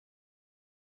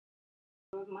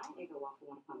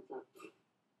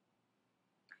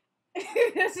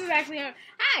This is actually her.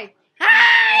 Hi.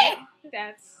 Hi.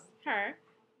 That's her.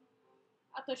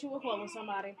 I thought you were calling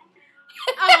somebody.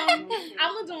 I'm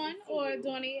LaDawn, or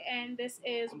Dawny, and this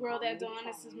is World at Dawn.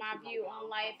 This is my view on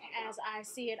life as I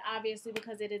see it, obviously,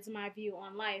 because it is my view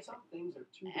on life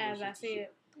as I see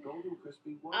it.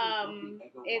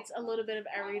 It's a little bit of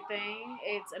everything.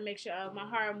 It's a mixture of my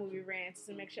horror movie rants. It's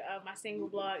a mixture of my single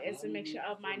blog. It's a mixture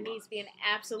of my niece being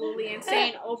absolutely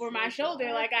insane over my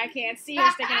shoulder, like I can't see her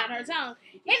sticking out her tongue.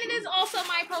 And it is also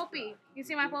my Popey. You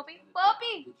see my Popey?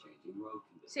 Popey!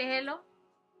 Say hello.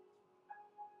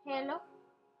 Hello.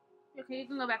 Okay, you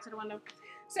can go back to the window.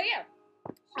 So yeah,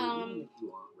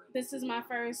 this is my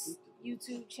first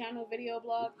YouTube channel video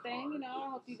blog thing. You know,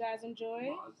 I hope you guys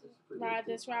enjoy. Ride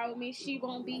this ride with me. She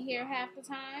won't be here half the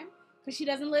time because she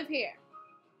doesn't live here.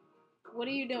 What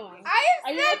are you doing?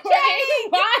 Are you Snapchatting?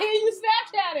 Why are you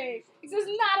Snapchatting? This is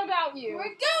not about you. We're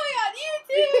going on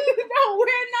YouTube. No, we're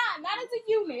not. Not as a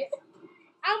unit.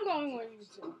 I'm going on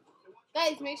YouTube.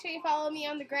 Guys, make sure you follow me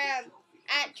on the gram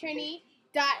at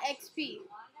trini.xp.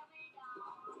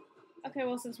 Okay,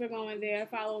 well, since we're going there,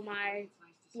 follow my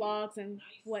vlogs and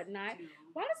whatnot.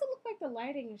 Why does it look like the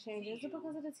lighting is changing? Is it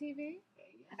because of the TV?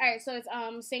 Alright, so it's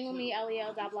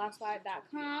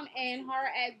singlemel.blogspot.com and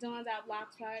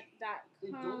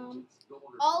horroratdawn.blogspot.com.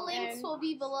 All links will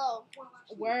be below.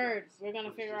 Word. We're going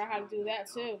to figure out how to do that,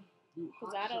 too.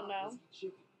 Because I don't know.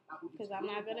 Because I'm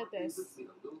not good at this.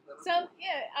 So,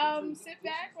 yeah, sit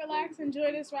back, relax,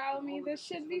 enjoy this ride with me. This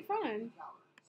should be fun.